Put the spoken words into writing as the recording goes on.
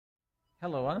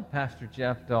Hello, I'm Pastor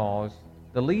Jeff Dawes,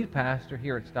 the lead pastor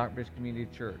here at Stockbridge Community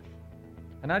Church.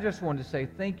 And I just wanted to say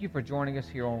thank you for joining us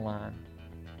here online.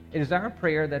 It is our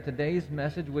prayer that today's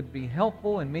message would be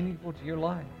helpful and meaningful to your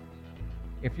life.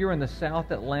 If you're in the South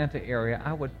Atlanta area,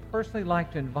 I would personally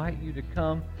like to invite you to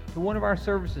come to one of our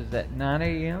services at 9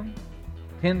 a.m.,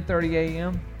 10:30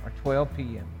 a.m., or 12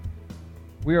 p.m.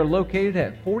 We are located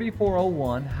at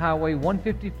 4401 Highway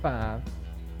 155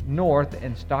 North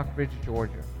in Stockbridge,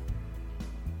 Georgia.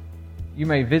 You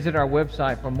may visit our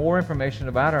website for more information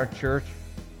about our church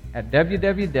at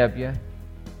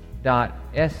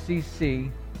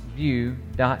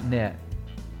www.sccview.net.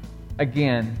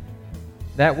 Again,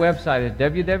 that website is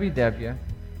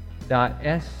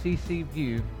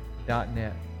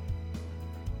www.sccview.net.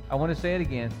 I want to say it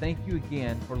again. Thank you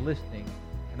again for listening,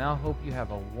 and I hope you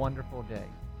have a wonderful day.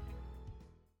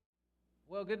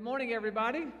 Well, good morning,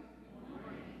 everybody.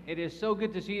 It is so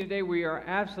good to see you today. We are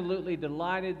absolutely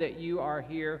delighted that you are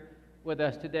here with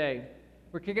us today.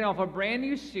 We're kicking off a brand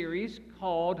new series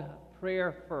called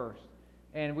Prayer First.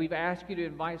 And we've asked you to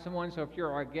invite someone, so if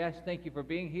you're our guest, thank you for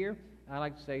being here. I'd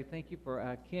like to say thank you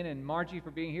for Ken and Margie for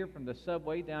being here from the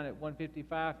subway down at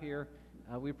 155 here.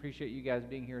 We appreciate you guys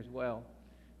being here as well.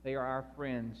 They are our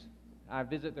friends. I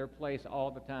visit their place all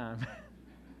the time.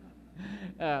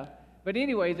 But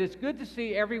anyways, it's good to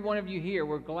see every one of you here.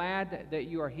 We're glad that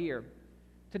you are here.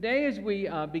 Today, as we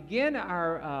begin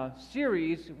our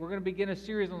series, we're going to begin a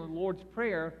series on the Lord's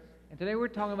Prayer, and today we're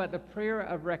talking about the prayer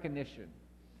of recognition.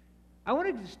 I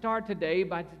wanted to start today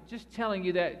by just telling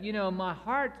you that, my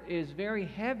heart is very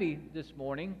heavy this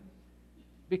morning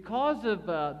because of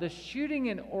the shooting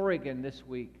in Oregon this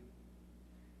week.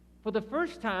 For the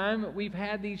first time, we've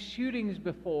had these shootings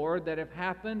before that have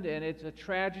happened, and it's a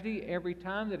tragedy every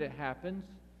time that it happens.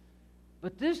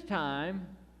 But this time,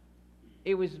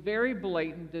 it was very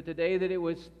blatant that today that it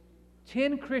was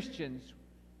 10 Christians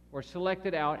were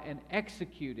selected out and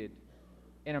executed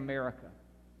in America.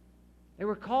 They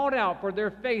were called out for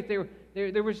their faith. They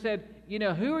were said,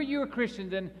 who are you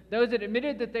Christians? And those that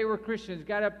admitted that they were Christians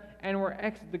got up and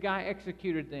the guy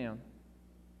executed them.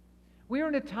 We are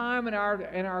in a time in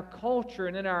our culture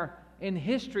and in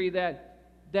history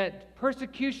that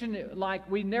persecution like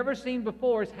we've never seen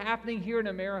before is happening here in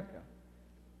America.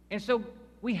 And so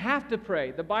we have to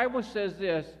pray. The Bible says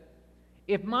this: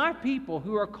 if my people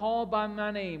who are called by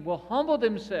my name will humble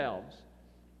themselves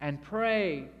and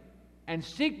pray and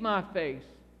seek my face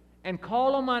and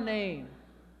call on my name,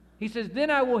 he says,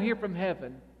 then I will hear from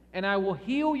heaven and I will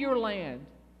heal your land.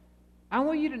 I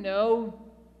want you to know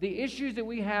the issues that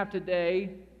we have today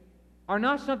are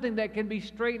not something that can be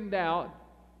straightened out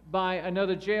by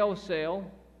another jail cell,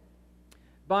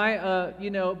 by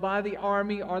the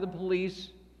army or the police.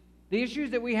 The issues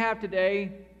that we have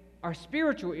today are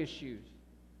spiritual issues.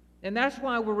 And that's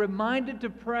why we're reminded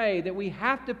to pray, that we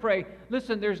have to pray.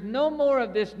 Listen, there's no more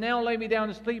of this now lay me down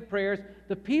to sleep prayers.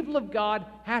 The people of God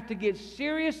have to get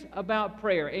serious about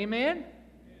prayer. Amen?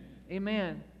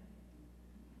 Amen.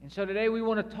 And so today we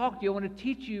want to talk to you. I want to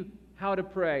teach you how to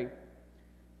pray.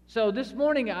 So this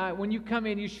morning, when you come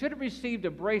in, you should have received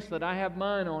a bracelet. I have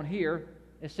mine on here.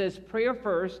 It says Prayer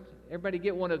First. Everybody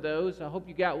get one of those. I hope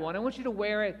you got one. I want you to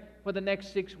wear it for the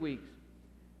next 6 weeks.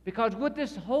 Because what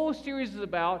this whole series is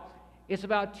about, it's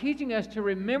about teaching us to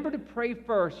remember to pray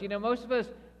first. Most of us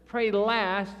pray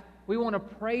last. We want to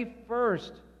pray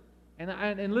first.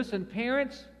 And listen,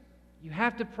 parents, you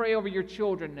have to pray over your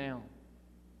children now.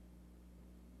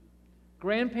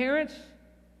 Grandparents,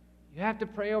 you have to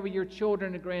pray over your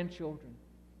children and grandchildren.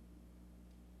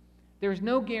 There's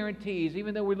no guarantees,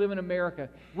 even though we live in America.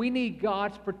 We need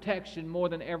God's protection more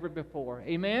than ever before.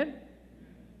 Amen?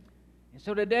 And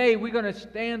so today we're going to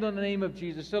stand on the name of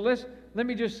Jesus. So let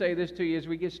me just say this to you as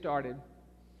we get started.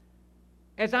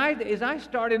 As I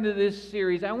start into this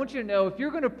series, I want you to know if you're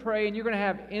going to pray and you're going to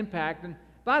have impact. And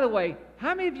by the way,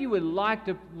 how many of you would like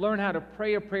to learn how to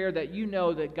pray a prayer that you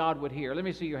know that God would hear? Let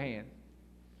me see your hand.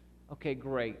 Okay,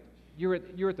 great. You're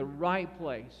at the right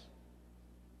place.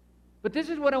 But this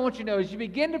is what I want you to know. As you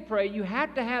begin to pray, you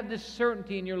have to have this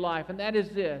certainty in your life, and that is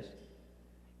this,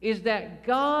 is that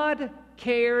God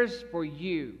cares for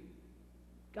you.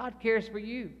 God cares for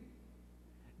you.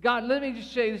 God, let me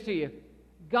just say this to you.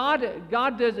 God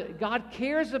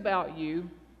cares about you.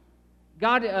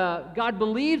 God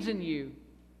believes in you.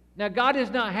 Now, God is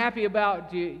not happy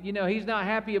about you. He's not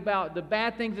happy about the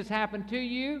bad things that's happened to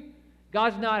you.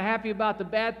 God's not happy about the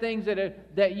bad things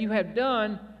that you have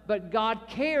done, but God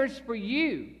cares for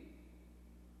you.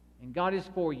 And God is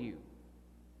for you.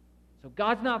 So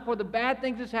God's not for the bad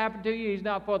things that's happened to you. He's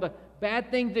not for the bad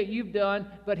things that you've done,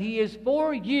 but He is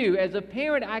for you. As a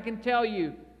parent, I can tell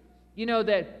you,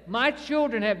 that my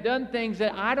children have done things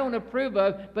that I don't approve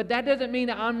of, but that doesn't mean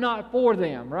that I'm not for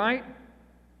them, right?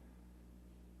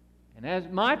 And as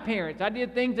my parents, I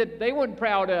did things that they weren't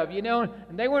proud of,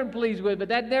 and they weren't pleased with, but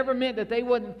that never meant that they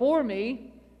wasn't for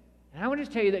me. And I want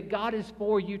to tell you that God is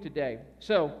for you today.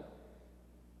 So,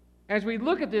 as we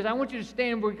look at this, I want you to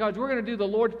stand because we're going to do the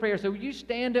Lord's Prayer. So would you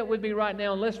stand up with me right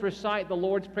now and let's recite the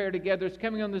Lord's Prayer together. It's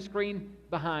coming on the screen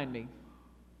behind me.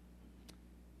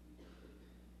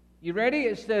 You ready?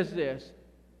 It says this: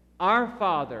 Our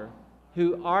Father,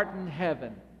 who art in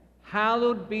heaven,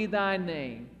 hallowed be thy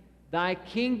name. Thy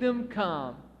kingdom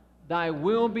come, thy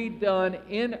will be done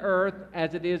in earth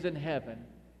as it is in heaven.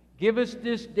 Give us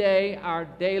this day our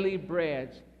daily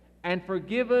bread, and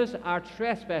forgive us our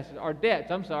trespasses, our debts,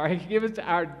 give us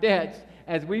our debts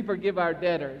as we forgive our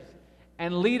debtors.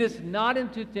 And lead us not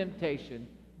into temptation,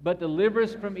 but deliver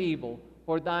us from evil.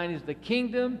 For thine is the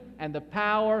kingdom, and the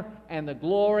power, and the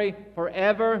glory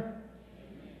forever. Amen.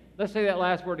 Let's say that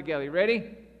last word together. You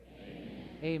ready? Amen.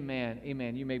 Amen.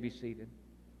 Amen. You may be seated.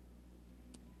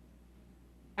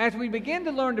 As we begin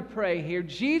to learn to pray here,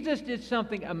 Jesus did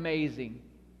something amazing.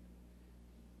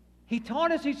 He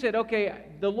taught us, he said, okay,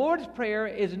 the Lord's Prayer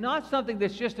is not something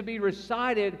that's just to be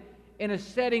recited in a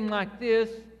setting like this.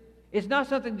 It's not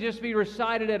something just to be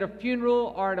recited at a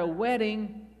funeral or at a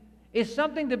wedding. It's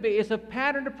something to be, it's a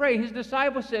pattern to pray. His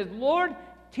disciple says, Lord,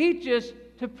 teach us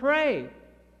to pray.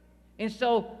 And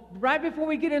so, right before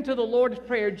we get into the Lord's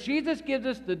Prayer, Jesus gives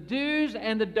us the do's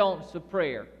and the don'ts of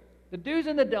prayer. The do's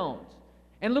and the don'ts.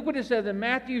 And look what it says in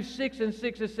Matthew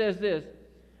 6:6. It says this: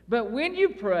 But when you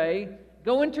pray,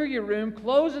 go into your room,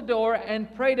 close the door,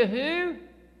 and pray to who?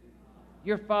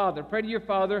 Your Father. Pray to your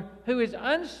Father who is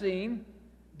unseen.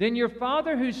 Then your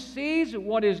Father who sees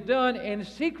what is done in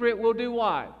secret will do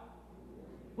what?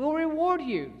 Will reward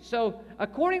you. So,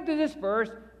 according to this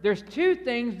verse, there's two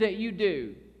things that you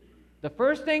do. The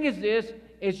first thing is this,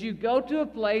 is you go to a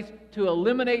place to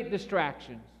eliminate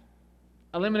distractions.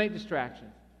 Eliminate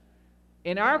distractions.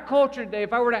 In our culture today,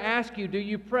 if I were to ask you, do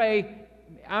you pray?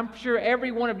 I'm sure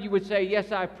every one of you would say,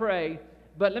 yes, I pray.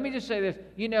 But let me just say this.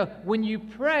 When you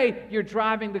pray, you're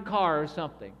driving the car or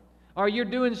something. Or you're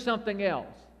doing something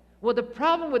else. Well, the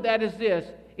problem with that is this,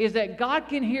 is that God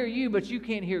can hear you, but you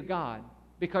can't hear God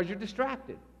because you're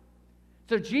distracted.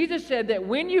 So Jesus said that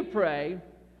when you pray,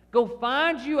 go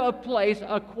find you a place,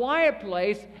 a quiet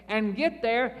place, and get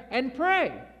there and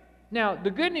pray. Now,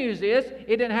 the good news is,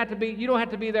 you don't have to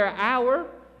be there an hour.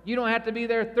 You don't have to be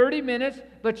there 30 minutes,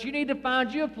 but you need to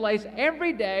find you a place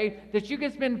every day that you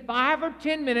can spend 5 or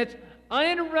 10 minutes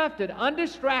uninterrupted,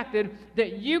 undistracted,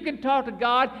 that you can talk to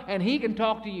God and He can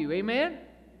talk to you. Amen?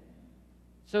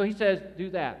 So He says, do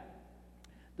that.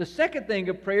 The second thing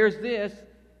of prayer is this,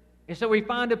 and so we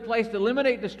find a place to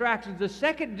eliminate distractions. The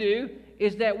second do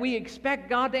is that we expect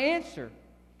God to answer.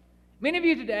 Many of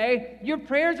you today, your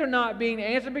prayers are not being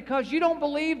answered because you don't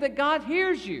believe that God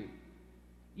hears you.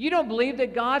 You don't believe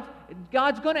that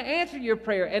God's going to answer your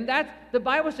prayer. And the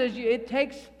Bible says it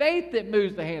takes faith that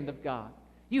moves the hand of God.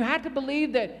 You have to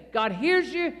believe that God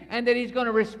hears you and that He's going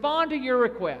to respond to your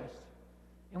request.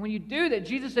 And when you do that,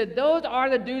 Jesus said, those are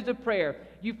the do's of prayer.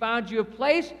 You find you a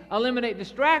place, eliminate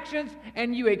distractions,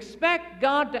 and you expect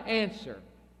God to answer.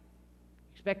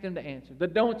 Expect Him to answer. The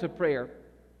don'ts of prayer.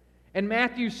 In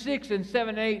Matthew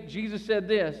 6:7-8, Jesus said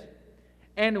this,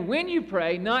 and when you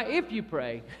pray, not if you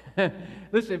pray.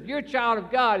 Listen, if you're a child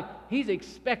of God, He's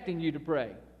expecting you to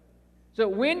pray. So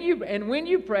when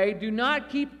you pray, do not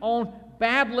keep on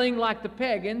babbling like the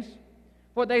pagans,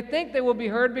 for they think they will be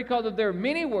heard because of their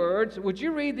many words. Would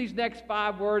you read these next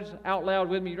 5 words out loud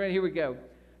with me? Ready? Here we go.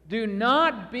 Do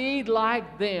not be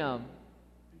like them.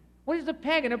 What is a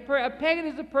pagan? A pagan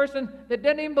is a person that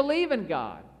doesn't even believe in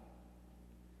God.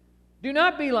 Do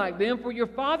not be like them, for your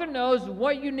Father knows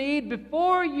what you need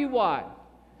before you what?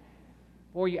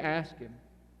 Before you ask Him.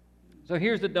 So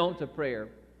here's the don'ts of prayer.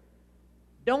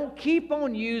 Don't keep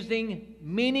on using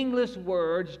meaningless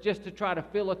words just to try to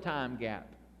fill a time gap.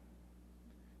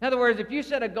 In other words, if you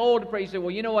set a goal to pray, you say, well,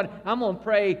 you know what, I'm going to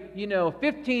pray,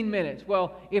 15 minutes.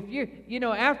 Well, if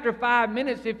after 5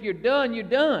 minutes, if you're done, you're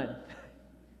done.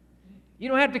 You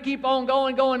don't have to keep on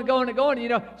going,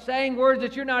 saying words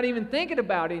that you're not even thinking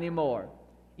about anymore.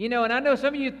 And I know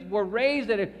some of you were raised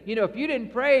that, if you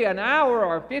didn't pray an hour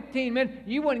or 15 minutes,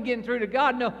 you weren't getting through to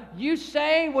God. No, you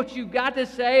say what you got to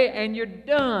say and you're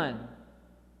done.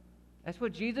 That's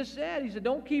what Jesus said. He said,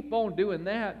 don't keep on doing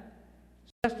that.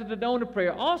 That's the don't of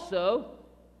prayer. Also,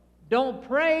 don't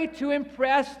pray to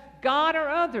impress God or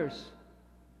others.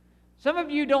 Some of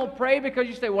you don't pray because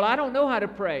you say, well, I don't know how to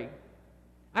pray.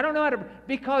 I don't know how to,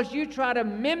 because you try to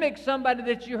mimic somebody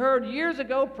that you heard years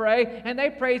ago pray, and they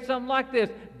prayed something like this: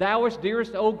 Thou art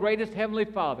dearest, O greatest Heavenly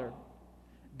Father.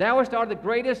 Thou art the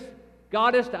greatest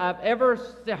goddess I've ever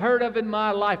heard of in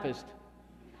my lifest.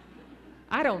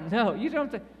 I don't know.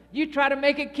 You try to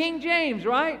make it King James,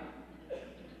 right?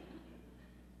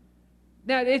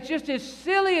 Now, it's just as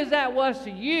silly as that was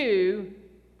to you.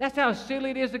 That's how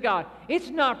silly it is to God. It's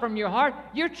not from your heart.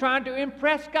 You're trying to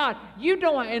impress God. You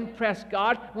don't impress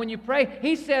God when you pray.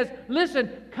 He says,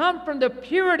 listen, come from the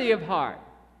purity of heart.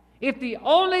 If the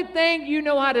only thing you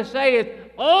know how to say is,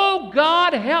 oh,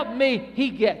 God, help me, He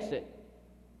gets it.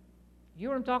 You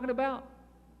know what I'm talking about?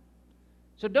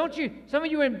 So some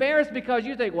of you are embarrassed because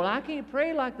you think, well, I can't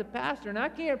pray like the pastor, and I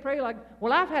can't pray like,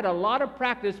 well, I've had a lot of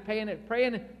practice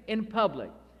praying in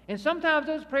public. And sometimes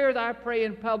those prayers I pray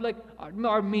in public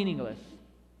are meaningless.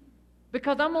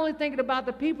 Because I'm only thinking about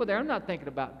the people there. I'm not thinking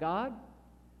about God.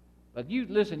 But you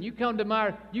listen, you come to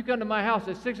my house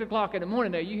at 6 o'clock in the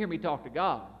morning, now you hear me talk to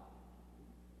God.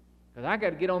 Because I got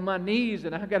to get on my knees,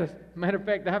 and matter of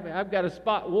fact, I've got a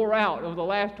spot wore out over the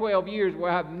last 12 years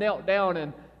where I've knelt down,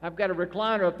 and I've got a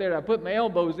recliner up there that I put my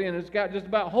elbows in, and it's got just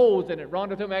about holes in it.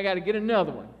 Rhonda told me I got to get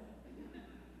another one.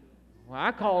 Well,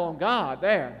 I call on God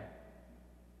there.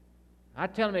 I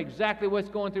tell Him exactly what's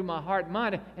going through my heart and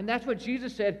mind, and that's what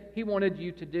Jesus said He wanted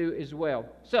you to do as well.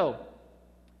 So,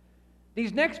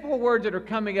 these next 4 words that are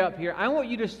coming up here, I want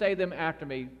you to say them after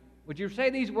me. Would you say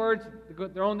these words?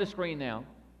 They're on the screen now.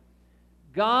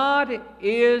 God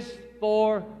is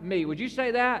for me. Would you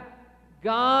say that?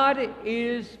 God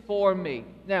is for me.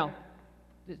 Now,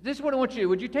 this is what I want you to do.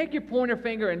 Would you take your pointer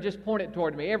finger and just point it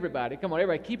toward me? Everybody, come on,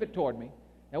 everybody, keep it toward me.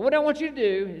 Now, what I want you to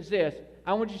do is this.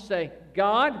 I want you to say,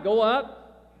 God, go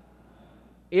up,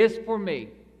 is for me.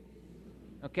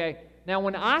 Okay? Now,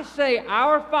 when I say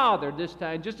our Father this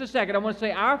time, just a second, I want to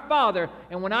say our Father.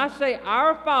 And when I say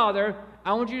our Father,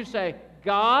 I want you to say,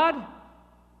 God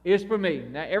is for me.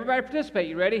 Now, everybody participate.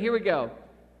 You ready? Here we go.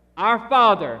 Our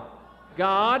Father,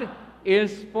 God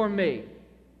is for me.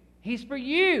 He's for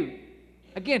you.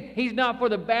 Again, He's not for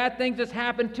the bad things that's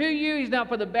happened to you. He's not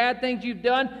for the bad things you've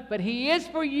done, but He is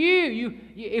for you.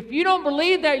 If you don't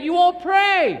believe that, you won't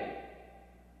pray.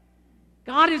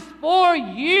 God is for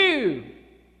you.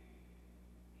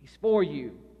 He's for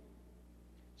you.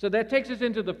 So that takes us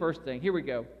into the first thing. Here we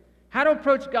go. How to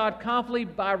approach God confidently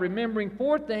by remembering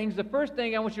 4 things. The first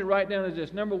thing I want you to write down is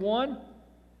this. Number 1,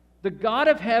 the God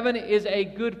of heaven is a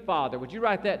good Father. Would you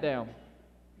write that down?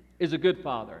 Is a good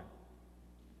Father.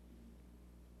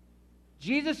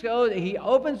 Jesus goes, He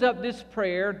opens up this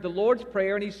prayer, the Lord's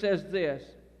Prayer, and He says this.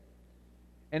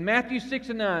 In Matthew 6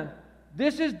 and 9,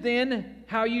 this is then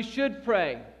how you should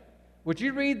pray. Would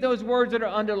you read those words that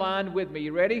are underlined with me?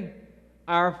 You ready?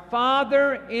 Our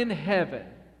Father in heaven.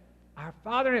 Our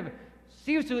Father in heaven.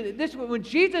 See, so when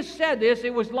Jesus said this,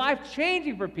 it was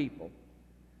life-changing for people.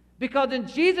 Because in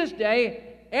Jesus'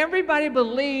 day, everybody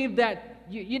believed that,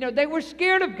 they were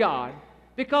scared of God.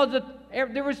 Because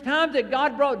there was times that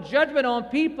God brought judgment on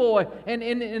people,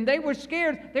 and they were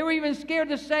scared. They were even scared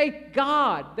to say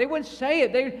God. They wouldn't say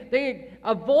it. They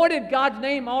avoided God's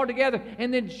name altogether.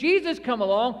 And then Jesus come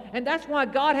along, and that's why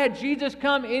God had Jesus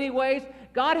come anyways.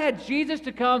 God had Jesus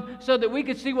to come so that we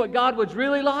could see what God was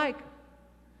really like.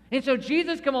 And so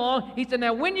Jesus come along. He said,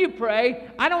 now when you pray,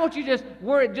 I don't want you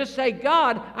to just say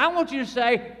God. I want you to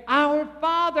say, our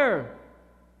Father.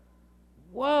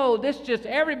 Whoa,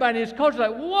 everybody in this culture is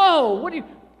like, whoa,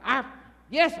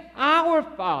 yes, our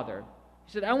Father.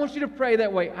 He said, I want you to pray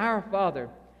that way, our Father.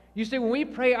 You see, when we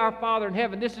pray our Father in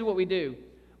heaven, this is what we do.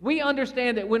 We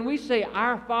understand that when we say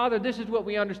our Father, this is what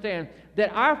we understand,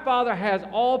 that our Father has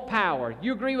all power.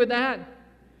 You agree with that?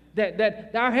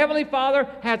 That our Heavenly Father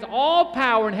has all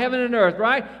power in heaven and earth,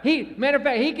 right? Matter of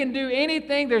fact, He can do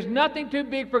anything. There's nothing too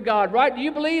big for God, right? Do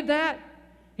you believe that?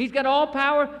 He's got all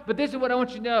power, but this is what I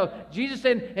want you to know. Jesus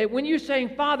said, hey, when you're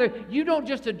saying Father, you don't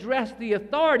just address the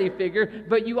authority figure,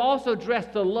 but you also address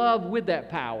the love with that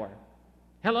power.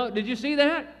 Hello? Did you see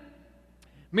that?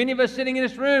 Many of us sitting in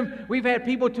this room, we've had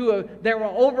people that were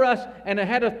over us and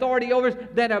had authority over us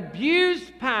that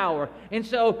abused power. And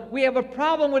so we have a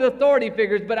problem with authority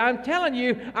figures, but I'm telling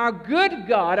you, our good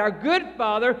God, our good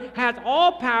Father has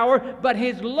all power, but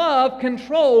His love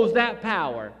controls that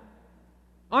power.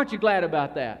 Aren't you glad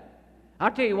about that?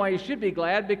 I'll tell you why you should be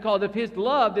glad, because if His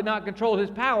love did not control His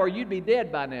power, you'd be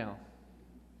dead by now.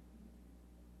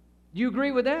 Do you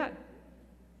agree with that?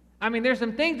 I mean, there's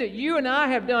some things that you and I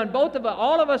have done,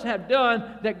 all of us have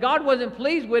done, that God wasn't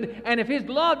pleased with, and if His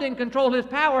love didn't control His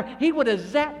power, He would have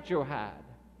zapped your hide.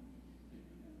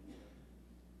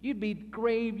 You'd be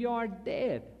graveyard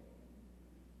dead.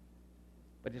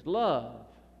 But His love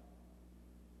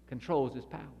controls His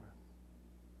power.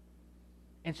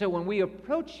 And so when we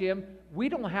approach Him, we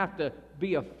don't have to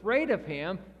be afraid of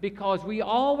Him because we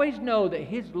always know that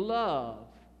His love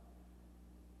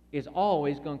is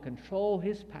always going to control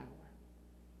His power.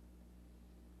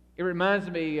 It reminds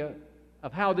me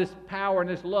of how this power and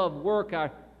this love work.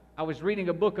 I was reading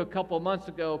a book a couple of months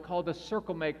ago called The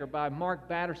Circle Maker by Mark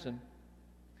Batterson.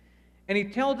 And he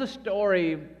tells a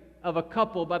story of a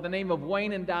couple by the name of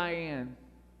Wayne and Diane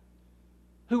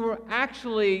who were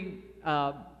actually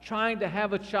trying to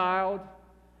have a child,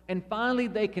 and finally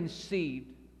they conceived.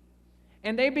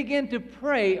 And they began to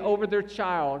pray over their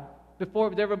child before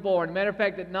they were born. Matter of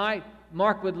fact, at night,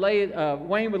 Wayne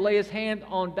would lay his hand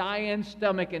on Diane's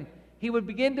stomach, and he would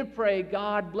begin to pray,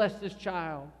 God bless this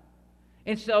child.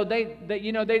 And so they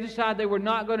decided they were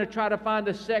not going to try to find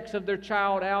the sex of their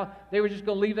child out. They were just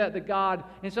going to leave that to God.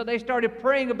 And so they started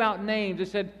praying about names. They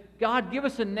said, God, give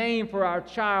us a name for our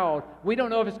child. We don't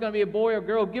know if it's going to be a boy or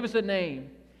girl. Give us a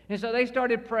name. And so they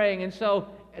started praying. And so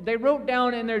they wrote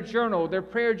down in their journal, their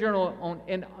prayer journal,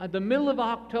 in the middle of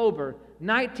October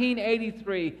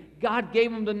 1983, God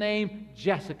gave them the name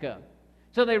Jessica.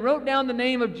 So they wrote down the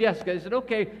name of Jessica. They said,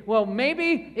 okay, well,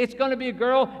 maybe it's going to be a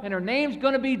girl, and her name's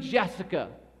going to be Jessica.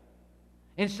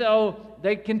 And so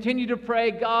they continued to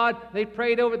pray. God, they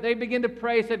began to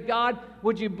pray, said, God,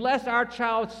 would you bless our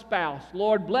child's spouse?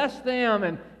 Lord, bless them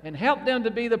and help them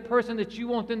to be the person that you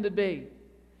want them to be.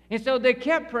 And so they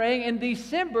kept praying. In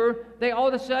December, they all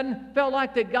of a sudden felt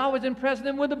like that God was impressing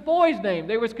them with a boy's name.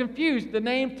 They was confused, the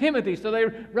name Timothy. So they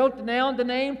wrote down the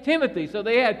name Timothy. So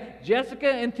they had Jessica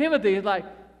and Timothy. It's like,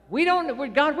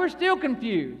 God, we're still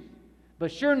confused.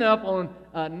 But sure enough,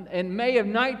 in May of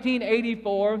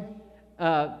 1984,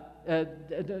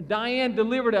 Diane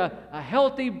delivered a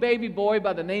healthy baby boy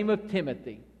by the name of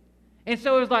Timothy. And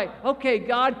so it was like, okay,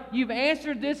 God, you've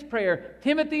answered this prayer.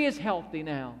 Timothy is healthy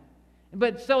now.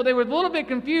 But so they were a little bit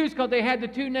confused because they had the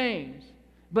two names.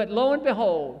 But lo and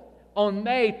behold, on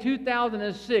May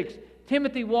 2006,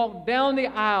 Timothy walked down the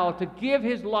aisle to give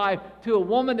his life to a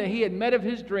woman that he had met of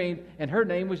his dreams, and her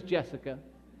name was Jessica.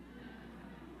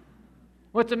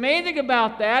 What's amazing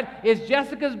about that is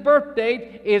Jessica's birth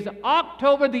date is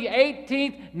October the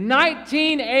 18th,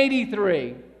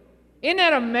 1983. Isn't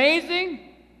that amazing?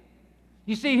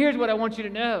 You see, here's what I want you to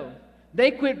know. They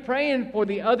quit praying for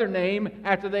the other name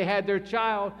after they had their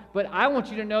child, but I want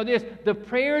you to know this. The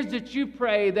prayers that you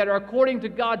pray that are according to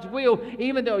God's will,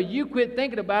 even though you quit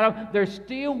thinking about them, they're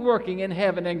still working in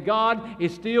heaven, and God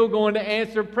is still going to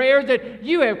answer prayers that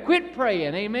you have quit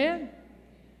praying. Amen?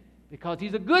 Because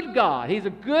He's a good God. He's a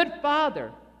good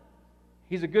Father.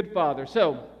 He's a good Father.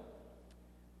 So,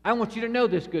 I want you to know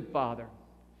this good Father.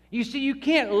 You see, you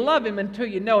can't love Him until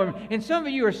you know Him. And some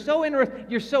of you are so interested,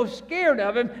 you're so scared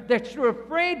of Him that you're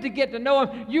afraid to get to know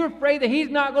Him. You're afraid that He's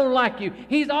not going to like you.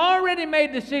 He's already made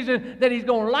the decision that He's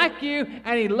going to like you,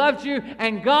 and He loves you,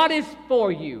 and God is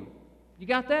for you. You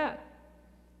got that?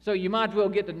 So you might as well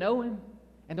get to know Him.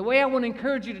 And the way I want to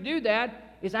encourage you to do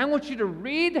that is I want you to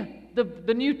read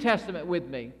the New Testament with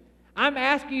me. I'm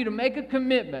asking you to make a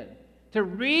commitment to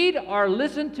read or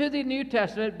listen to the New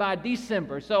Testament by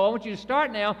December. So I want you to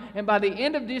start now, and by the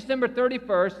end of December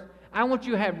 31st, I want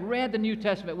you to have read the New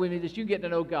Testament with me that you get to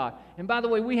know God. And by the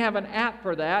way, we have an app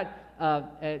for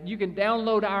that. You can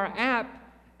download our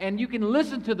app, and you can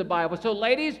listen to the Bible. So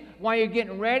ladies, while you're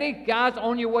getting ready, guys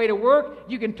on your way to work,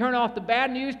 you can turn off the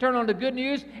bad news, turn on the good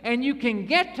news, and you can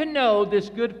get to know this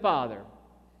good Father.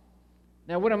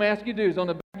 Now what I'm asking you to do is on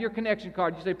the back of your connection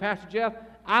card, you say, Pastor Jeff,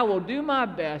 I will do my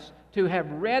best to have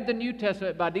read the New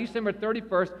Testament by December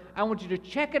 31st. I want you to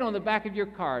check it on the back of your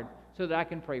card so that I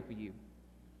can pray for you.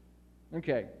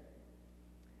 Okay.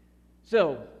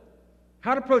 So,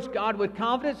 how to approach God with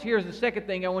confidence. Here's the second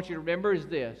thing I want you to remember is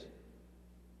this.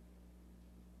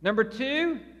 Number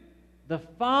 2, the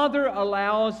Father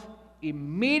allows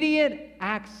immediate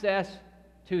access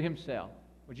to Himself.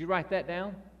 Would you write that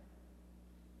down?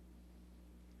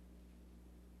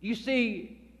 You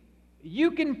see,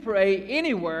 you can pray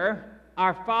anywhere,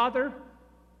 our Father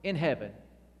in heaven.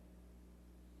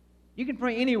 You can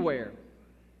pray anywhere.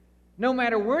 No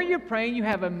matter where you're praying, you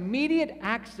have immediate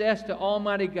access to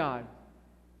Almighty God.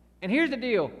 And here's the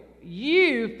deal.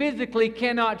 You physically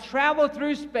cannot travel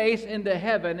through space into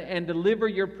heaven and deliver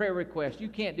your prayer request. You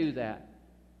can't do that.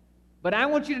 But I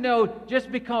want you to know,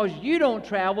 just because you don't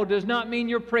travel does not mean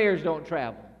your prayers don't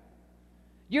travel.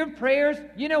 Your prayers,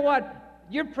 you know what?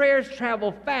 Your prayers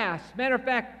travel fast. Matter of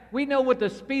fact, we know what the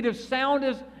speed of sound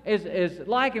is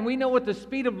like, and we know what the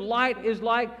speed of light is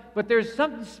like, but there's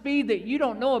some speed that you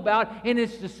don't know about, and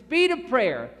it's the speed of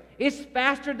prayer. It's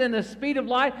faster than the speed of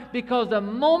light because the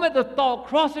moment the thought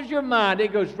crosses your mind,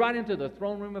 it goes right into the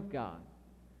throne room of God.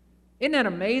 Isn't that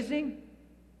amazing?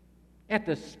 At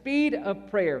the speed of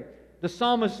prayer. The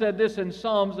psalmist said this in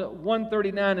Psalms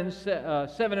 139 and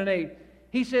 7 and 8.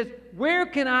 He says, "Where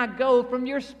can I go from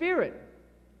your spirit?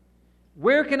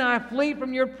 Where can I flee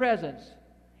from your presence?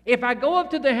 If I go up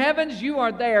to the heavens, you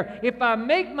are there. If I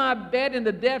make my bed in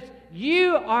the depths,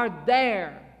 you are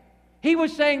there." He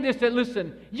was saying this, that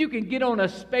listen, you can get on a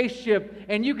spaceship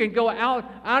and you can go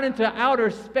out into outer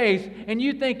space and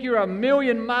you think you're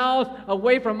 1,000,000 miles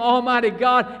away from Almighty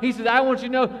God. He says, I want you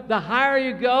to know, the higher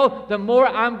you go, the more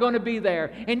I'm going to be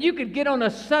there. And you could get on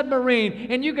a submarine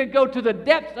and you could go to the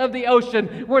depths of the ocean,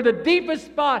 where the deepest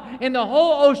spot in the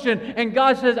whole ocean, and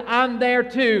God says, I'm there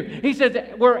too. He says,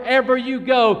 wherever you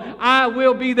go, I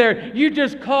will be there. You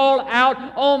just call out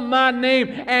on my name,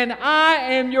 and I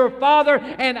am your Father,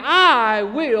 and I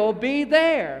will be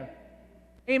there.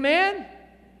 Amen?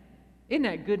 Isn't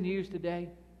that good news today?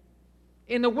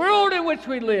 In the world in which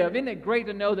we live, isn't it great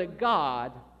to know that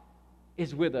God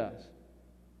is with us?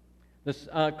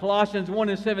 Colossians 1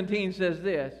 and 17 says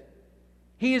this: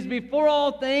 He is before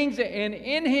all things, and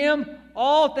in Him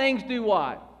all things do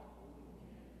what?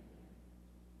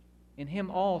 In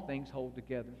Him all things hold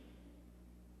together.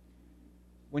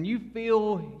 When you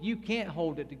feel you can't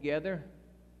hold it together,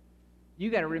 you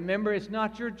got to remember it's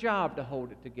not your job to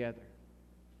hold it together.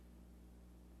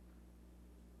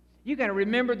 You got to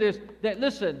remember this, that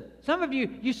listen, some of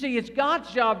you see it's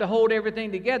God's job to hold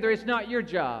everything together. It's not your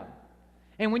job.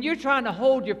 And when you're trying to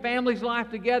hold your family's life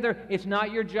together, it's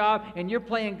not your job, and you're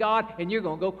playing God, and you're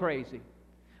going to go crazy.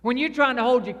 When you're trying to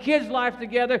hold your kids' life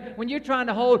together, when you're trying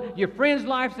to hold your friends'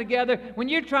 lives together, when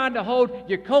you're trying to hold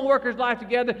your co-workers' life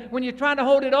together, when you're trying to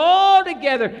hold it all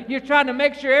together, you're trying to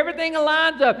make sure everything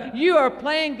aligns up. You are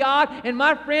playing God, and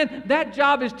my friend, that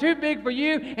job is too big for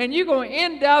you, and you're going to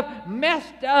end up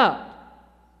messed up.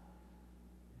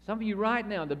 Some of you right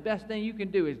now, the best thing you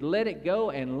can do is let it go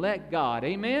and let God.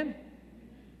 Amen?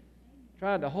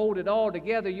 Trying to hold it all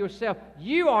together yourself.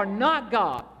 You are not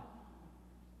God.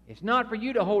 It's not for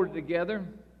you to hold it together.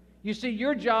 You see,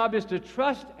 your job is to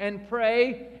trust and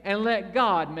pray and let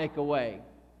God make a way.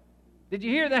 Did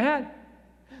you hear that?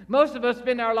 Most of us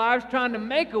spend our lives trying to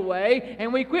make a way,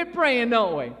 and we quit praying,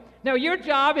 don't we? Now, your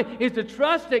job is to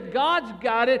trust that God's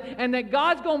got it and that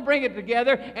God's going to bring it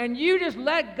together, and you just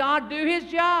let God do His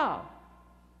job.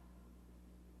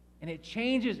 And it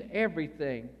changes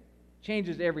everything.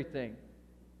 Changes everything.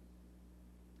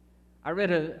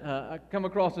 I come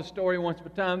across a story once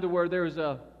upon a time to where there was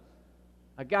a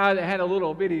guy that had a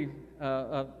little bitty,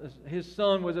 his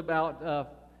son was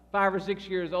about 5 or 6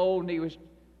 years old, and he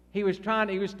was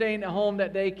staying at home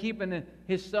that day, keeping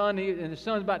his son, and his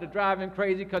son's about to drive him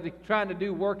crazy because he's trying to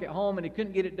do work at home and he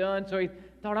couldn't get it done. So he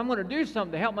thought, I'm going to do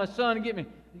something to help my son and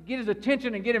get his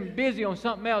attention and get him busy on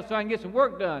something else so I can get some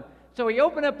work done. So he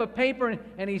opened up a paper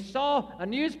and he saw a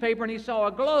newspaper and he saw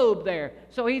a globe there.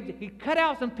 So he cut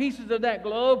out some pieces of that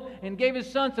globe and gave his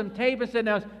son some tape and said,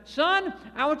 now, son,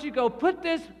 I want you to go put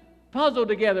this puzzle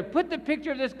together, put the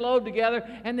picture of this globe together,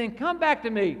 and then come back to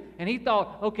me. And he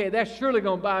thought, okay, that's surely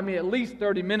going to buy me at least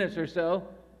 30 minutes or so.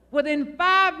 Within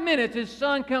 5 minutes, his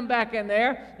son come back in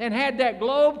there and had that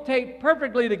globe taped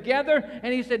perfectly together.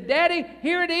 And he said, Daddy,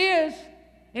 here it is.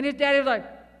 And his daddy was like,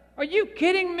 are you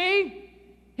kidding me?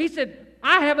 He said,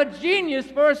 I have a genius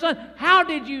for a son. How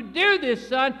did you do this,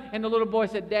 son? And the little boy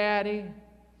said, Daddy,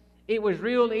 it was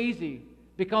real easy,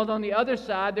 because on the other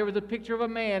side there was a picture of a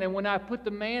man, and when I put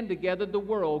the man together, the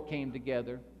world came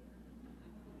together.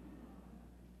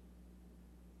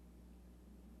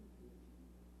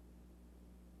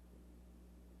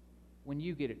 When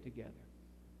you get it together,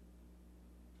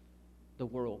 the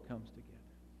world comes together.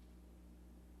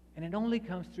 And it only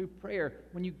comes through prayer.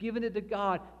 When you give it to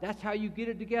God, that's how you get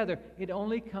it together. It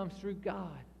only comes through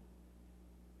God.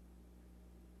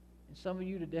 And some of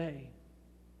you today,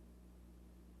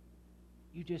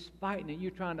 you're just fighting it.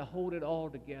 You're trying to hold it all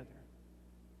together.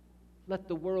 Let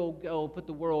the world go. Put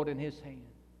the world in His hand.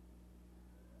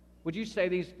 Would you say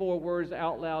these 4 words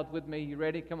out loud with me? You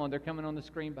ready? Come on, they're coming on the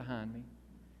screen behind me.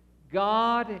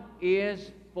 God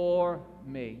is for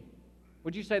me.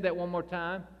 Would you say that one more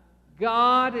time?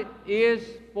 God is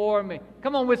for me.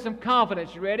 Come on with some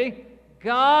confidence. You ready?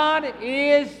 God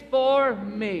is for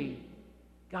me.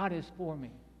 God is for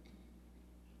me.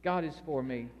 God is for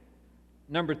me.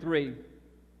 Number 3.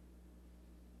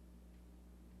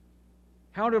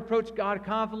 How to approach God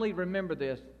confidently? Remember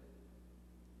this.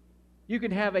 You can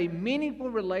have a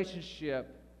meaningful relationship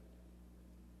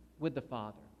with the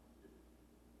Father.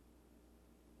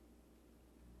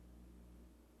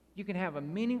 you can have a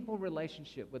meaningful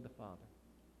relationship with the Father.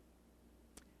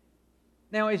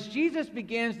 Now, as Jesus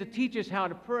begins to teach us how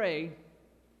to pray,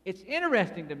 it's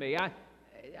interesting to me.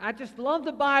 I just love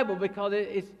the Bible because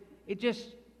it just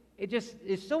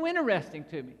is so interesting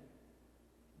to me.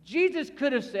 Jesus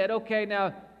could have said, okay,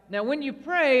 now when you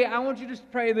pray, I want you to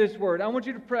pray this word. I want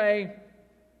you to pray,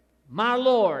 my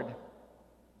Lord.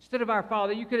 Instead of our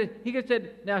Father, he could have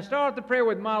said, now start off the prayer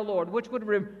with my Lord, which would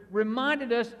have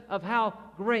reminded us of how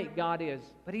great God is.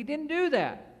 But he didn't do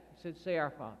that. He said, say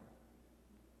our Father.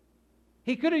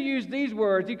 He could have used these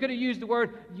words. He could have used the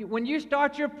word, when you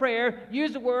start your prayer,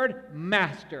 use the word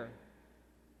master.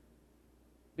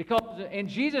 Because in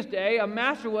Jesus' day, a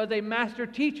master was a master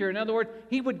teacher. In other words,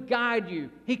 he would guide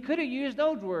you. He could have used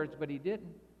those words, but he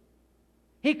didn't.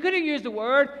 He could have used the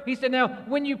word. He said, now,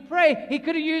 when you pray, he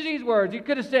could have used these words. He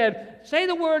could have said, say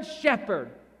the word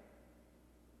shepherd.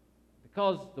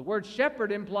 Because the word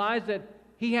shepherd implies that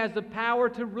he has the power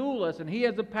to rule us, and he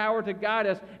has the power to guide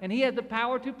us, and he has the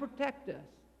power to protect us.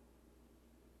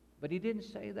 But he didn't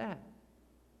say that.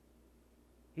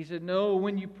 He said, no,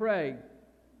 when you pray,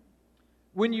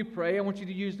 I want you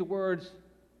to use the words,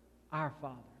 our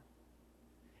Father.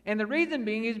 And the reason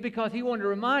being is because he wanted to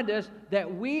remind us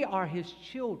that we are his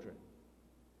children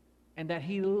and that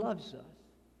he loves us.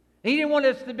 He didn't want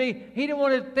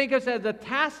to think us as a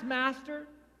taskmaster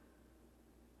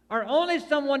or only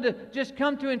someone to just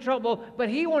come to in trouble, but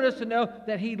he wanted us to know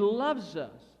that he loves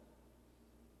us.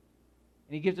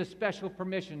 And he gives us special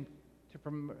permission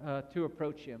to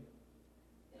approach him.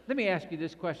 Let me ask you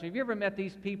this question. Have you ever met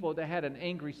these people that had an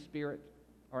angry spirit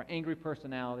or angry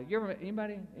personality?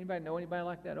 Anybody know anybody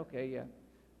like that? Okay, yeah.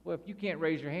 Well, if you can't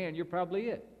raise your hand, you're probably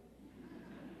it.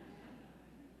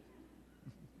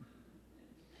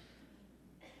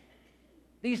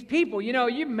 These people,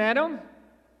 you met them.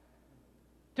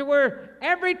 To where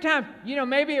every time,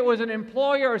 maybe it was an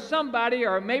employer or somebody,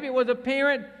 or maybe it was a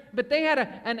parent, but they had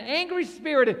an angry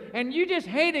spirit, and you just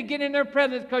hated getting in their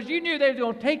presence because you knew they were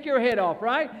going to take your head off,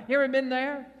 right? You ever been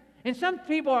there? And some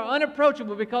people are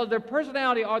unapproachable because of their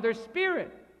personality or their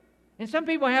spirit. And some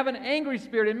people have an angry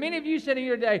spirit. And many of you sitting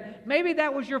here today, maybe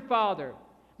that was your father.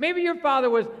 Maybe your father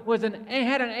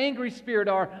had an angry spirit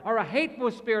or a hateful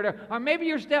spirit. Or maybe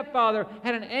your stepfather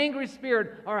had an angry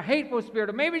spirit or a hateful spirit.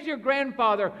 Or maybe it's your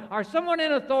grandfather or someone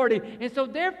in authority. And so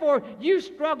therefore, you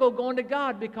struggle going to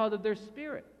God because of their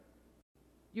spirit.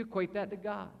 You equate that to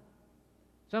God.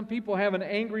 Some people have an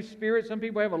angry spirit. Some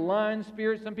people have a lying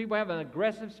spirit. Some people have an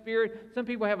aggressive spirit. Some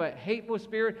people have a hateful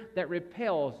spirit that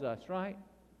repels us, right?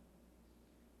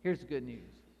 Here's the good news.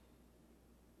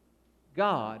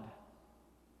 God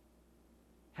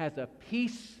has a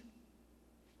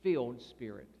peace-filled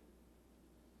spirit.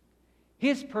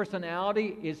 His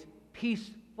personality is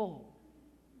peaceful.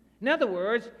 In other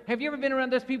words, have you ever been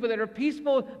around those people that are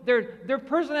peaceful? Their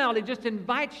personality just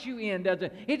invites you in, doesn't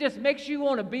it? It just makes you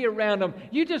want to be around them.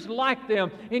 You just like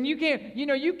them, and you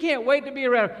can't wait to be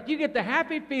around them. You get the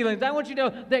happy feelings. I want you to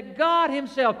know that God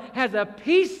himself has a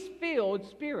peace-filled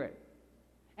spirit.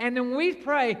 And then we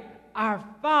pray, our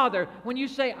Father. When you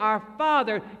say our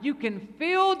Father, you can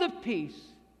feel the peace.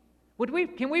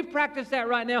 Can we practice that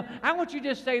right now? I want you to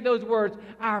just say those words,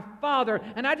 our Father,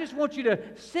 and I just want you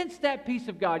to sense that peace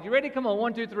of God. You ready? Come on,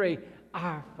 1, 2, 3.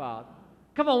 Our Father.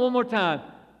 Come on, one more time.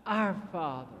 Our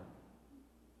Father.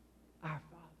 Our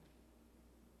Father.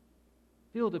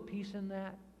 Feel the peace in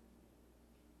that?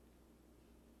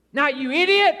 Not you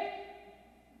idiot.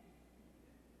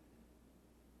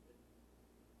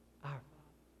 Our Father.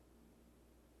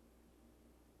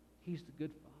 He's the good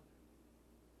Father.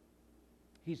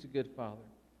 He's a good Father.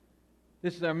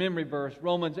 This is our memory verse,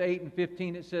 Romans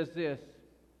 8:15. It says this: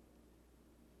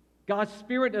 God's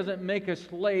Spirit doesn't make us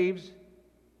slaves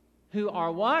who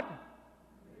are what?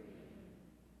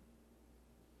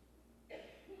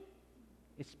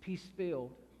 It's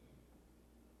peace-filled.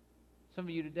 Some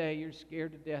of you today, you're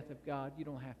scared to death of God. You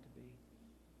don't have to be.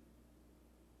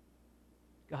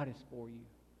 God is for you.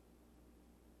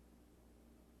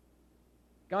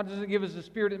 God doesn't give us a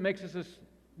spirit that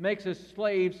makes us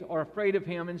slaves or afraid of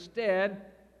Him. Instead,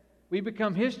 we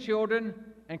become His children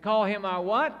and call Him our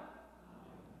what?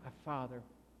 Our Father.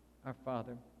 Our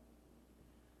Father.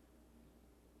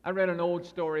 I read an old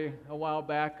story a while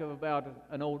back about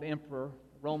an old emperor,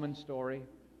 Roman story,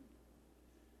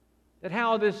 that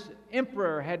how this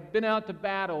emperor had been out to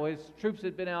battle. His troops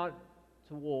had been out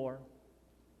to war,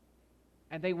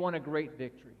 and they won a great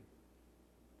victory.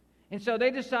 And so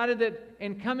they decided that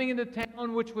in coming into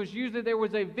town, which was usually there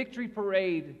was a victory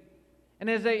parade, And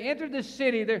as they entered the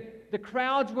city, the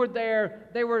crowds were there.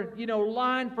 They were,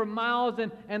 lined for miles,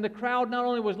 and the crowd not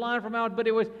only was lined for miles, but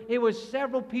it was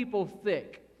several people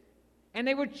thick. And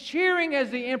they were cheering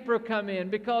as the emperor come in,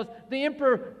 because the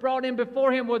emperor brought in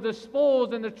before him were the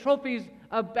spoils and the trophies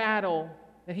of battle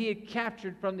that he had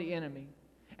captured from the enemy.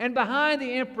 And behind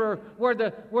the emperor were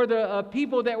the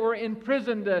people that were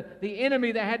imprisoned, the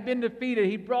enemy that had been defeated.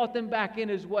 He brought them back in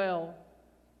as well.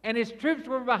 And his troops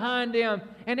were behind him,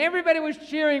 and everybody was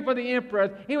cheering for the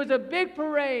emperor. It was a big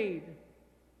parade.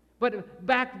 But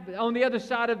back on the other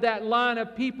side of that line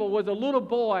of people was a little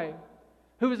boy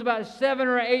who was about 7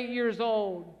 or 8 years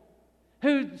old,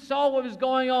 who saw what was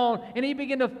going on, and he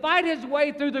began to fight his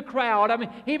way through the crowd.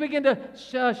 He began to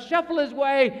shuffle his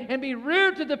way and be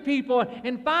rude to the people,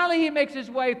 and finally he makes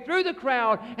his way through the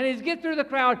crowd, and as he gets through the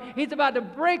crowd, he's about to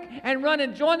break and run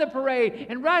and join the parade,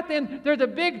 and right then there's a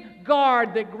big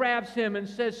guard that grabs him and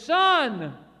says,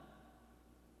 "Son,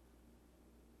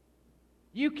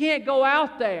 you can't go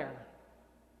out there.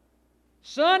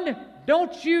 Son,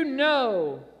 don't you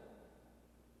know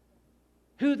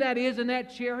who that is in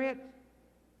that chariot?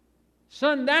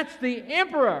 Son, that's the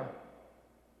emperor."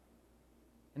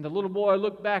 And the little boy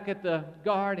looked back at the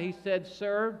guard. He said,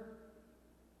 "Sir,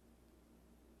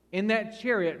 in that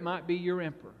chariot might be your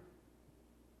emperor,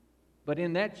 but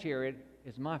in that chariot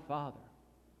is my father.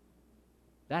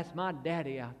 That's my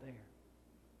daddy out there."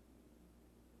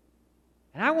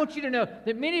 And I want you to know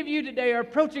that many of you today are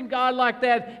approaching God like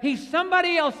that. He's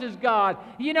somebody else's God.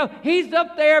 He's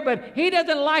up there, but He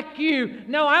doesn't like you.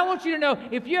 No, I want you to know,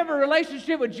 if you have a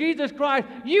relationship with Jesus Christ,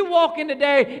 you walk in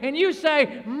today and you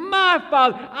say, "My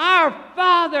Father, our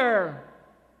Father.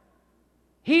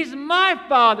 He's my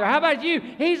Father." How about you?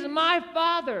 He's my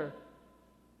Father.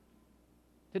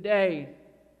 Today,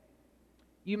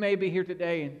 you may be here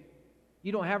today and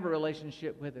you don't have a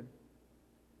relationship with Him.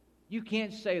 You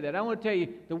can't say that. I want to tell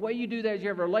you, the way you do that is you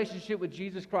have a relationship with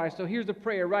Jesus Christ. So here's a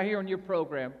prayer right here on your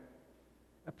program.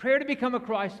 A prayer to become a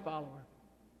Christ follower.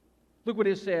 Look what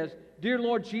it says. "Dear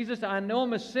Lord Jesus, I know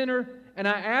I'm a sinner, and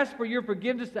I ask for your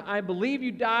forgiveness. That I believe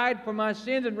you died for my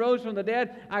sins and rose from the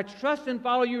dead. I trust and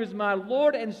follow you as my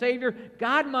Lord and Savior.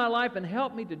 Guide my life and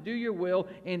help me to do your will.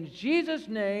 In Jesus'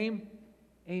 name,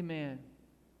 amen."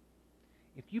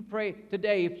 If you pray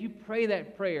today, if you pray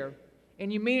that prayer,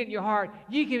 and you mean it in your heart,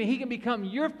 He can become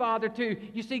your Father too.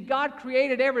 You see, God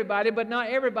created everybody, but not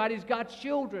everybody's God's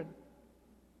children.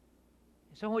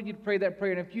 So I want you to pray that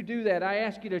prayer. And if you do that, I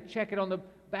ask you to check it on the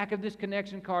back of this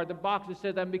connection card, the box that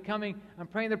says, I'm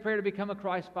praying the prayer to become a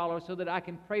Christ follower, so that I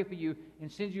can pray for you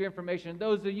and send you information. And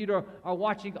those of you that are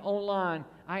watching online,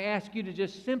 I ask you to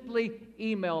just simply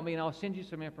email me and I'll send you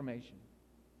some information.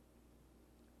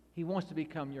 He wants to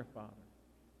become your Father.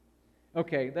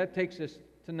 Okay, that takes us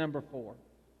to number 4.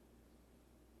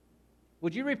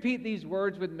 Would you repeat these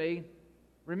words with me?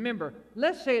 Remember,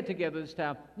 let's say it together this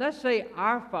time. Let's say,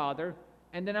 "Our Father,"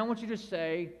 and then I want you to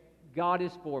say, "God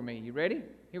is for me." You ready?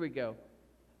 Here we go.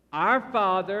 Our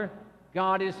Father,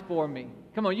 God is for me.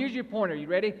 Come on, use your pointer. You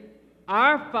ready?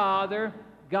 Our Father,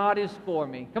 God is for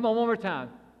me. Come on, one more time.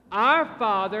 Our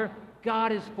Father,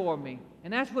 God is for me.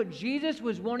 And that's what Jesus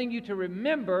was wanting you to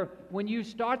remember when you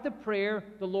start the prayer,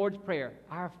 the Lord's Prayer.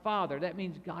 Our Father. That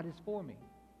means God is for me.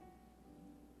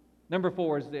 Number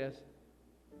 4 is this.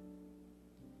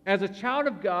 As a child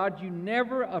of God, you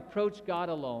never approach God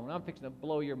alone. I'm fixing to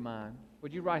blow your mind.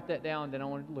 Would you write that down? Then I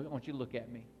want you to look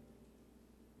at me.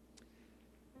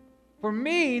 For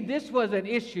me, this was an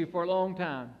issue for a long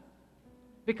time.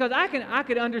 Because I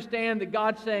could understand that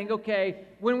God's saying, okay,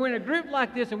 when we're in a group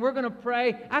like this and we're going to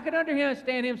pray, I could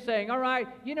understand Him saying, all right,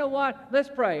 you know what? Let's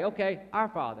pray. Okay, our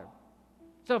Father.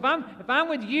 So if I'm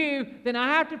with you, then I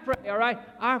have to pray, all right?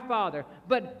 Our Father.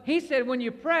 But He said when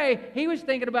you pray, He was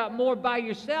thinking about more by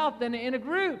yourself than in a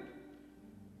group.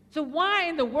 So why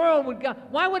in the world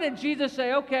why wouldn't Jesus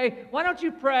say, okay, why don't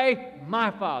you pray,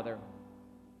 my Father?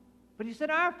 But He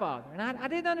said, our Father. And I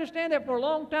didn't understand that for a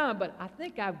long time, but I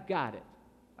think I've got it.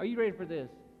 Are you ready for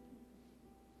this?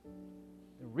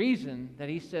 The reason that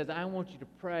He says, I want you to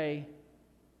pray,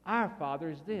 our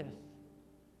Father, is this.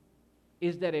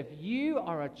 Is that if you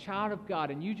are a child of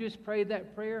God and you just prayed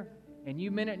that prayer and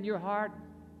you meant it in your heart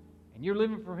and you're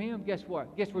living for Him, guess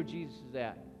what? Guess where Jesus is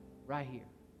at? Right here.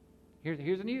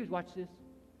 Here's the news. Watch this.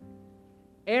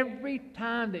 Every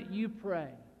time that you pray,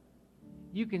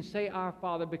 you can say our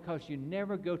Father because you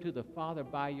never go to the Father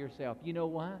by yourself. You know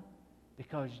why?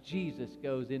 Because Jesus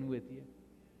goes in with you.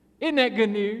 Isn't that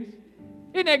good news?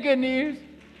 Isn't that good news?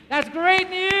 That's great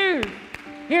news.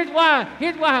 Here's why.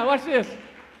 Watch this.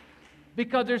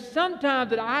 Because there's sometimes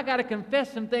that I got to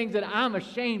confess some things that I'm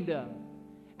ashamed of.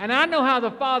 And I know how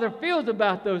the Father feels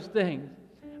about those things.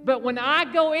 But when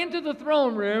I go into the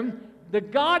throne room, the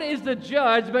God is the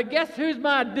judge, but guess who's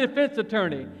my defense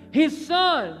attorney? His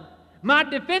Son. My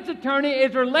defense attorney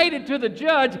is related to the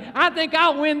judge. I think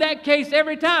I'll win that case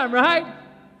every time, right?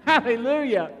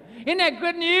 Hallelujah. Isn't that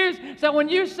good news? So when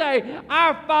you say,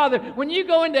 Our Father, when you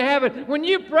go into heaven, when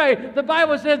you pray, the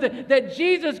Bible says that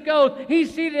Jesus goes,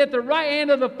 He's seated at the right hand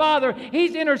of the Father.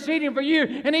 He's interceding for you.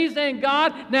 And He's saying,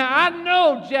 God, now I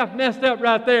know Jeff messed up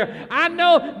right there. I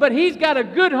know, but he's got a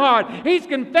good heart. He's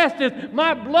confessed it.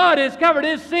 My blood has covered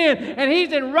his sin. And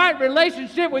he's in right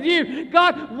relationship with you.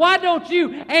 God, why don't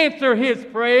you answer his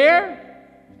prayer?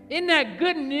 Isn't that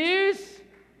good news?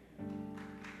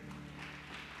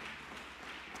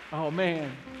 Oh, man.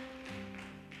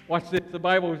 Watch this. The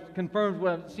Bible confirms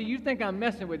what see, you think I'm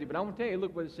messing with you, but I'm going to tell you,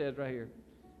 look what it says right here.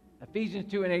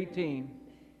 Ephesians 2:18.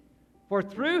 For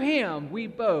through him we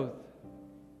both,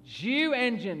 Jew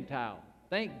and Gentile,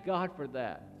 thank God for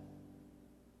that,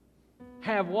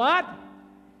 have what?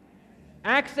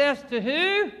 Access to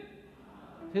who?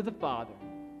 To the Father.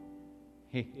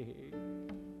 It's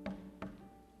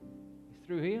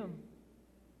through him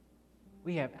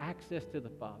we have access to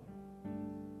the Father.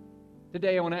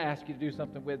 Today, I want to ask you to do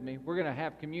something with me. We're going to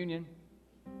have communion.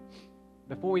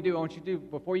 Before we do,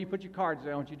 before you put your cards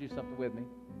there, I want you to do something with me.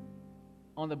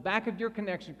 On the back of your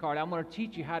connection card, I'm going to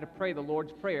teach you how to pray the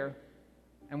Lord's Prayer.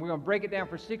 And we're going to break it down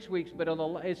for 6 weeks, but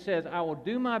it says, I will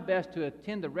do my best to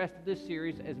attend the rest of this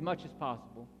series as much as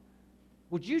possible.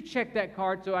 Would you check that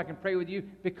card so I can pray with you?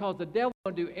 Because the devil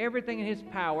will do everything in his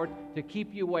power to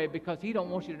keep you away because he don't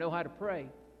want you to know how to pray.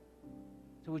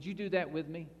 So would you do that with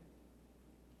me?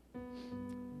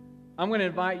 I'm going to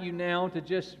invite you now to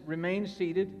just remain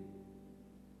seated.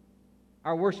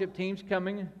 Our worship team's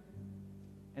coming,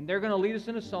 and they're going to lead us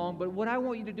in a song. But what I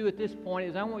want you to do at this point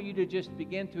is I want you to just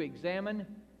begin to examine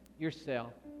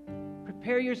yourself.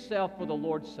 Prepare yourself for the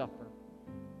Lord's Supper.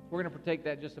 We're going to partake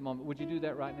that in just a moment. Would you do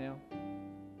that right now?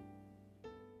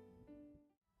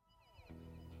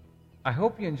 I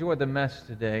hope you enjoyed the message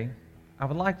today. I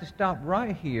would like to stop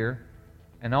right here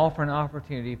and offer an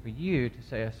opportunity for you to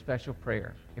say a special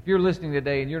prayer. If you're listening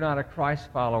today and you're not a Christ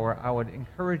follower, I would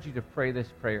encourage you to pray this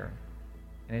prayer.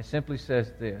 And it simply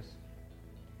says this: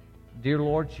 Dear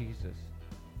Lord Jesus,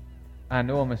 I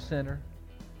know I'm a sinner,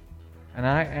 and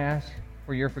I ask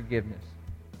for your forgiveness.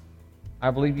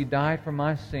 I believe you died for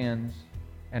my sins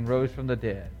and rose from the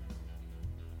dead.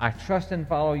 I trust and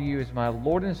follow you as my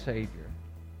Lord and Savior.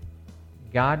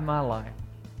 Guide my life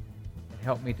and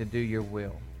help me to do your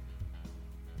will.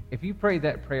 If you prayed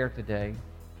that prayer today,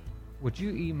 would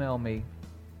you email me?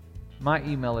 My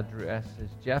email address is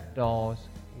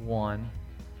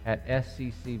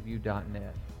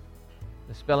jeffdawes1@sccview.net.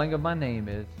 The spelling of my name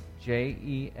is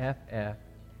JEFFDAWS,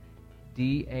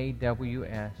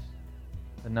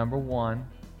 the number 1,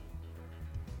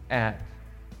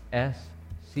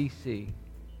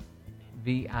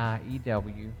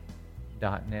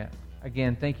 @sccview.net.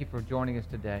 Again, thank you for joining us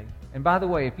today. And by the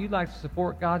way, if you'd like to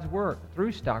support God's work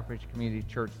through Stockbridge Community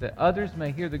Church that others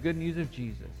may hear the good news of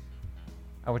Jesus,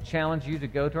 I would challenge you to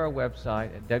go to our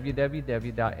website at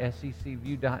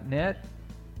www.sccview.net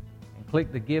and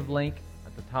click the Give link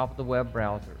at the top of the web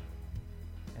browser.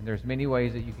 And there's many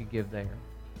ways that you can give there.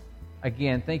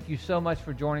 Again, thank you so much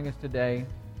for joining us today.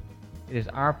 It is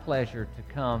our pleasure to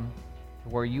come to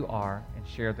where you are and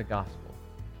share the gospel.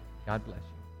 God bless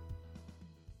you.